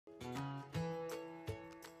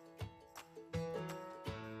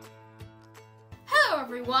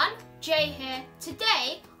everyone, Jay here.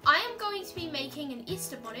 Today I am going to be making an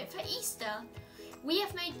Easter bonnet for Easter. We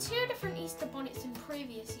have made two different Easter bonnets in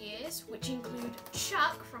previous years, which include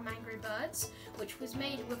Chuck from Angry Birds, which was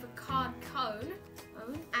made with a card cone,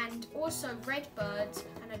 and also red birds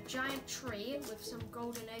and a giant tree with some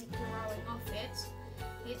golden egg growing off it,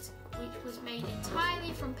 which was made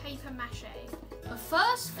entirely from paper mache. The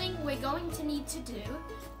first thing we're going to need to do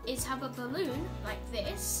is have a balloon like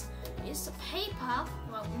this. It's paper,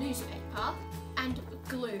 well, newspaper, and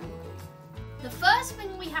glue. The first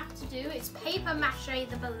thing we have to do is paper mache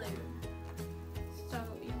the balloon. So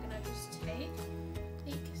you're gonna just take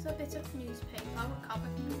a bit of newspaper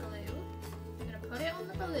covered in glue. You're gonna put it on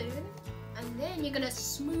the balloon, and then you're gonna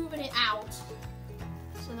smoothen it out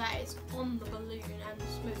so that it's on the balloon and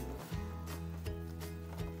smooth,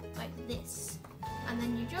 like this. And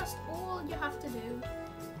then all you have to do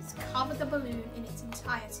is cover the balloon in its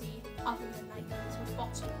entirety, other than like the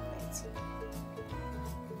bottom of it.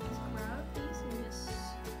 Just grab these and just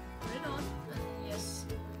put it on, and then just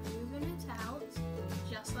smoothen it out,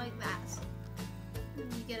 just like that.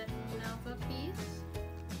 And you get another piece,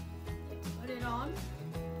 put it on,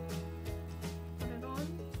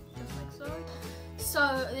 just like so.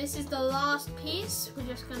 So this is the last piece. We're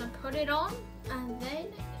just gonna put it on, and then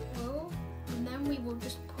we will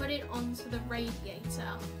just put it onto the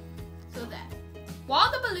radiator. So there.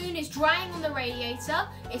 While the balloon is drying on the radiator,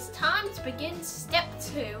 it's time to begin step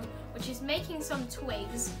 2, which is making some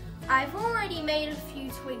twigs. I've already made a few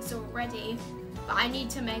twigs already, but I need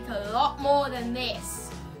to make a lot more than this.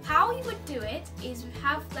 How you would do it is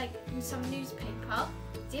have like some newspaper,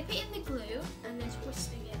 dip it in the glue, and then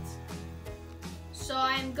twisting it. So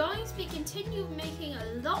I'm going to be continue making a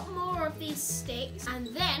lot more of these sticks, and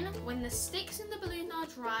then when the sticks in the balloon are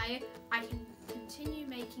dry, I can continue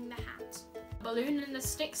making the hat. The balloon and the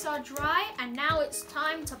sticks are dry, and now it's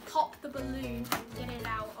time to pop the balloon and get it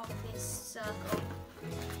out of this circle.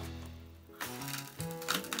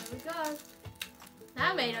 There we go.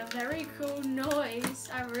 That made a very cool noise.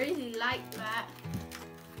 I really like that.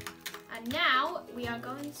 And now we are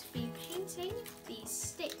going to be painting these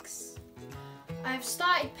sticks. I've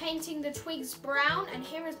started painting the twigs brown, and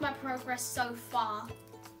here is my progress so far.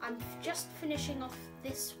 I'm just finishing off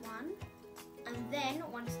this one, and then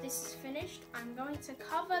once this is finished, I'm going to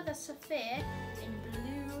cover the sapphire in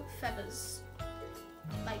blue feathers,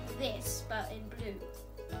 like this, but in blue.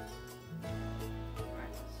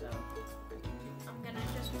 Right, so I'm gonna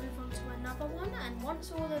just move on to another one, and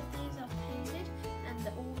once all of these are painted and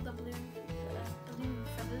all the blue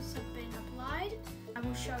feathers have been applied, I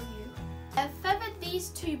will show you. I've feathered these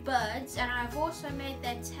two birds, and I've also made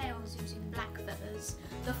their tails using black feathers.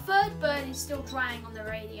 The third bird is still drying on the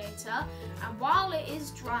radiator, and while it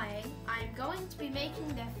is drying, I'm going to be making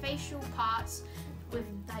their facial parts with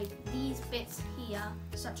like these bits here,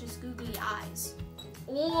 such as googly eyes.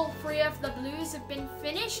 All 3 of the blues have been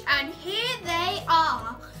finished, and here they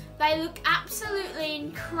are. They look absolutely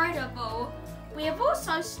incredible. We have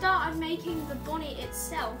also started making the bonnet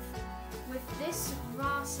itself. With this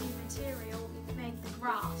grassy material, we've made the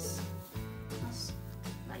grass.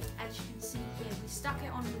 As you can see here, we stuck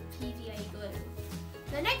it on with PVA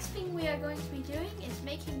glue. The next thing we are going to be doing is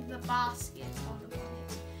making the basket on the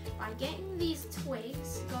bonnet by getting these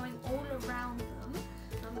twigs, going all around them,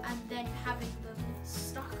 and then having them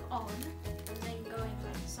stuck on, and then going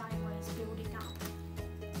like sideways, building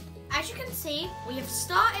up. As you can see, we have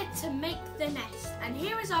started to make the nest, and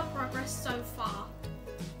here is our progress so far.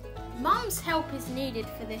 Mum's help is needed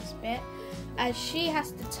for this bit, as she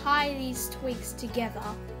has to tie these twigs together.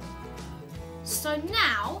 So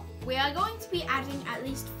now, we are going to be adding at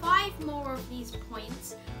least 5 more of these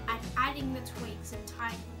points and adding the twigs and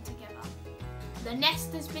tying them together. The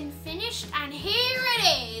nest has been finished, and here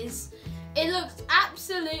it is! It looks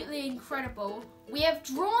absolutely incredible. We have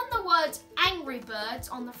drawn the words Angry Birds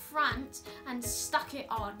on the front and stuck it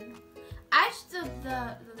on. As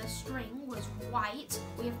the string was white,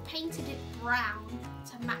 we have painted it brown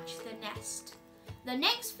to match the nest. The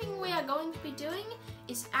next thing we are going to be doing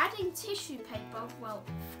is adding tissue paper, well,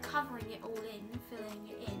 covering it all in, filling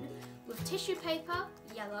it in, with tissue paper,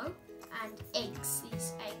 yellow, and eggs,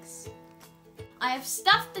 these eggs. I have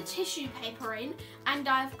stuffed the tissue paper in, and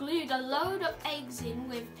I've glued a load of eggs in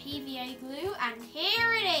with PVA glue, and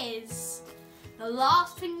here it is! The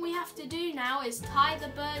last thing we have to do now is tie the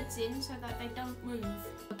birds in so that they don't move.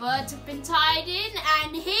 The birds have been tied in,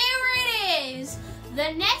 and here it is!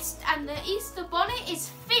 The nest and the Easter bonnet is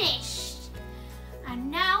finished! And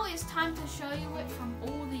now it's time to show you it from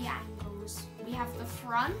all the angles. We have the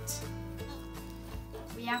front,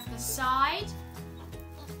 we have the side,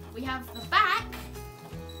 we have the back,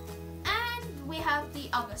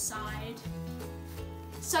 other side.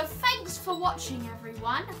 So thanks for watching,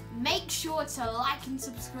 everyone. Make sure to like and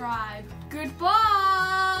subscribe.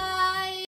 Goodbye!